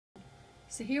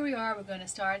So here we are, we're going to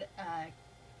start a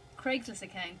Craigslist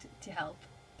account to help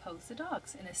post the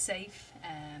dogs in a safe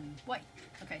way.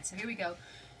 Okay, so here we go.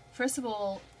 First of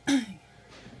all,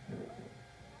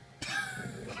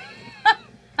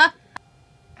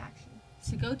 Action.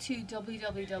 so go to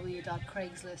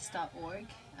www.craigslist.org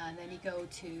and then you go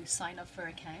to sign up for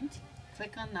account.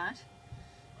 Click on that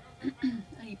and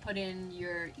you put in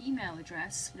your email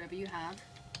address, whatever you have.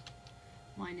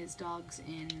 Mine is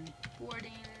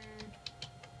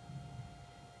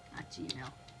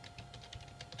dogsinboarding@gmail.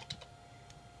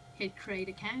 Hit create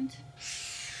account.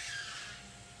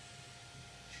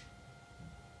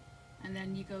 And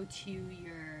then you go to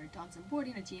your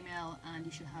dogsinboarding@gmail and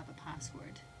you should have a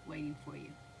password waiting for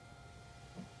you.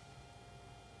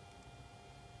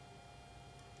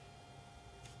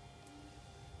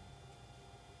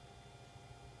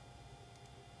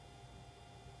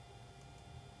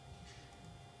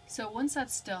 So once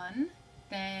that's done,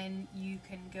 then you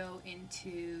can go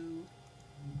into,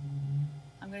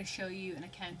 I'm going to show you an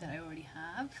account that I already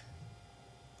have.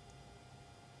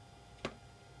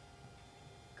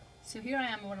 So here I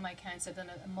am on one of my accounts. I've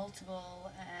done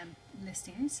multiple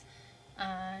listings,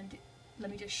 and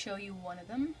let me just show you one of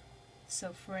them.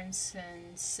 So for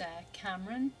instance,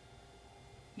 Cameron,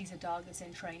 he's a dog that's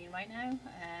in training right now.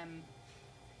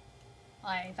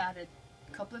 I've added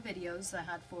a couple of videos that I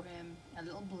had for him, a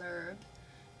little blurb,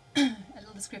 a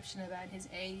little description about his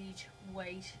age,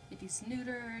 weight, if he's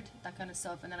neutered, that kind of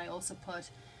stuff, and then I also put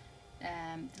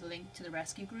the link to the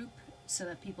rescue group so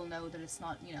that people know that it's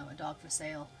not, you know, a dog for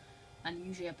sale. And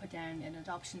usually I put down an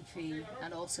adoption fee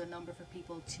and also a number for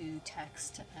people to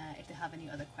text if they have any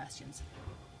other questions.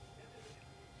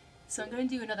 So I'm going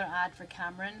to do another ad for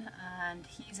Cameron, and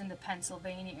he's in the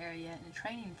Pennsylvania area in a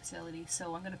training facility,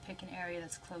 so I'm going to pick an area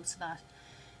that's close to that.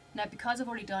 Now, because I've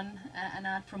already done an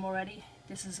ad for him already,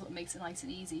 this is what makes it nice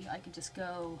and easy. I can just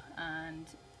go and,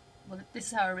 well, this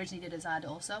is how I originally did his ad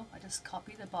also. I just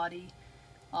copy the body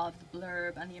of the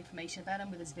blurb and the information about him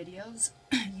with his videos.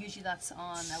 Usually that's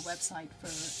on a website for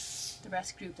the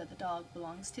rescue group that the dog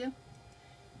belongs to.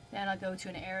 Then I'll go to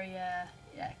an area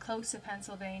close to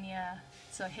Pennsylvania.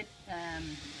 So I hit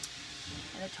in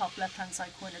the top left hand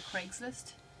side corner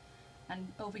Craigslist,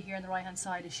 and over here on the right hand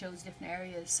side it shows different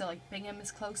areas. So like Bingham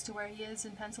is close to where he is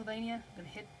in Pennsylvania. I'm going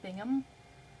to hit Bingham.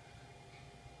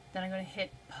 Then I'm going to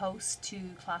hit post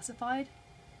to classified.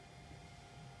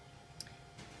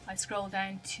 I scroll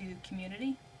down to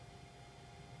community,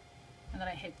 and then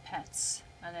I hit pets,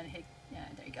 and then hit, yeah,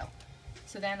 there you go.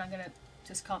 So then I'm going to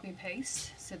just copy and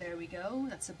paste. So there we go,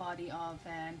 that's the body of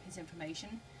his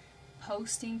information.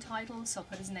 Posting title, so I'll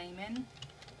put his name in.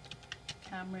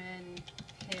 Cameron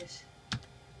hit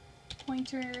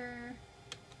pointer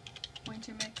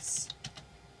mix,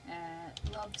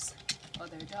 loves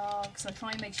other dogs. So I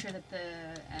try and make sure that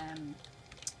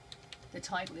the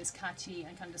title is catchy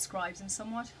and kind of describes him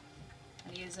somewhat.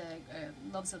 And he is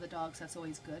loves other dogs, that's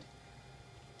always good.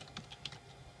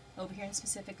 Over here in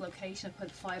specific location, I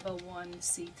put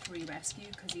 501c3 rescue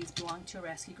because he's belonged to a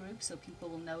rescue group, so people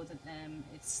will know that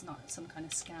it's not some kind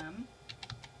of scam.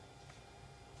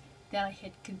 Then I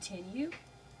hit continue.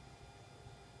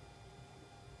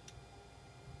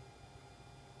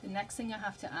 The next thing I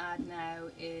have to add now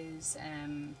is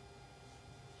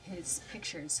his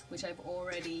pictures, which I've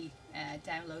already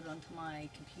downloaded onto my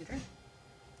computer.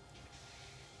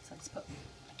 So I just put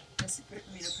this,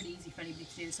 pretty easy for anybody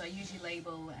to do. So I usually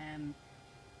label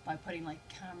by putting like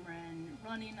Cameron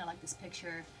running. I like this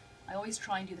picture. I always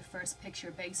try and do the first picture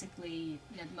basically,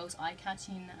 you know, the most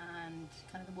eye-catching and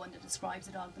kind of the one that describes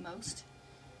the dog the most.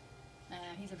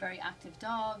 He's a very active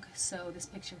dog, so this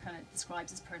picture kind of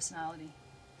describes his personality.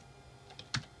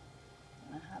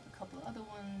 I have a couple of other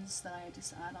ones that I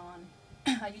just add on.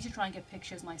 I usually try and get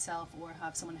pictures myself or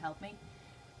have someone help me.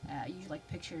 I usually like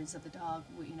pictures of the dog,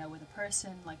 you know, with a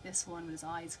person, like this one with his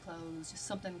eyes closed, just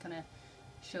something kind of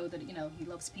show that, you know, he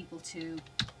loves people too.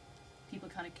 People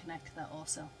kind of connect to that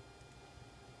also.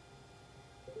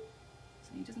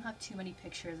 So he doesn't have too many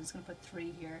pictures. I'm just going to put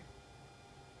 3 here.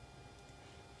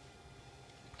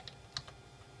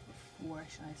 Or 4,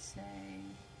 should I say.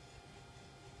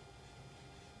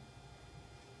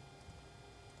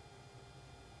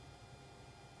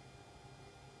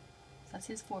 That's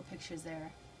his 4 pictures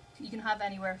there. You can have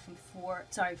anywhere from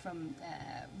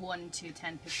 1 to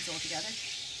 10 pictures altogether.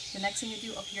 The next thing you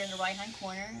do up here in the right hand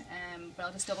corner, but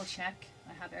I'll just double check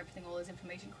I have everything, all his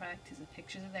information correct, his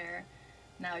pictures are there.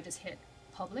 Now I just hit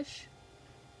publish.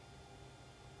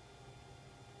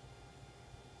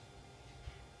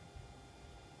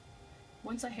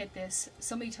 Once I hit this,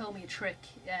 somebody told me a trick.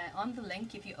 On the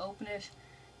link, if you open it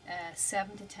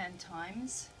 7 to 10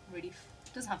 times, really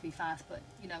It doesn't have to be fast, but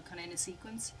you know, kind of in a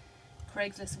sequence.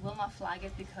 Craigslist will not flag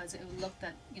it because it will look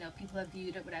that, you know, people have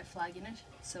viewed it without flagging it,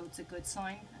 so it's a good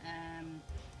sign. And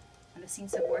it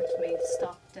seems to have worked for me. It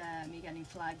stopped me getting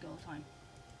flagged all the time.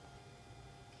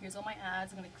 Here's all my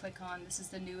ads. I'm going to click on, this is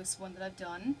the newest one that I've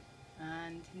done,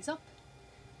 and he's up.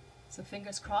 So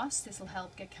fingers crossed, this will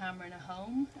help get Cameron a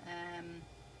home.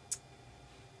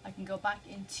 I can go back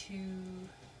into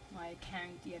my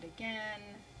account yet again.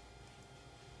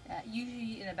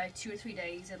 Usually in about 2 or 3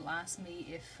 days it'll ask me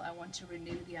if I want to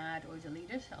renew the ad or delete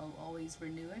it. I'll always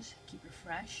renew it, keep it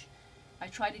fresh. I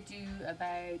try to do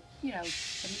about, you know, at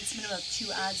least a minimum of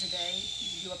 2 ads a day. You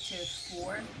can do up to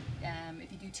 4.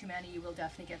 If you do too many, you will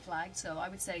definitely get flagged. So I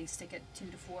would say stick at 2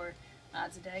 to 4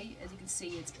 ads a day. As you can see,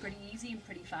 it's pretty easy and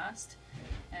pretty fast.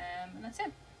 And that's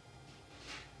it.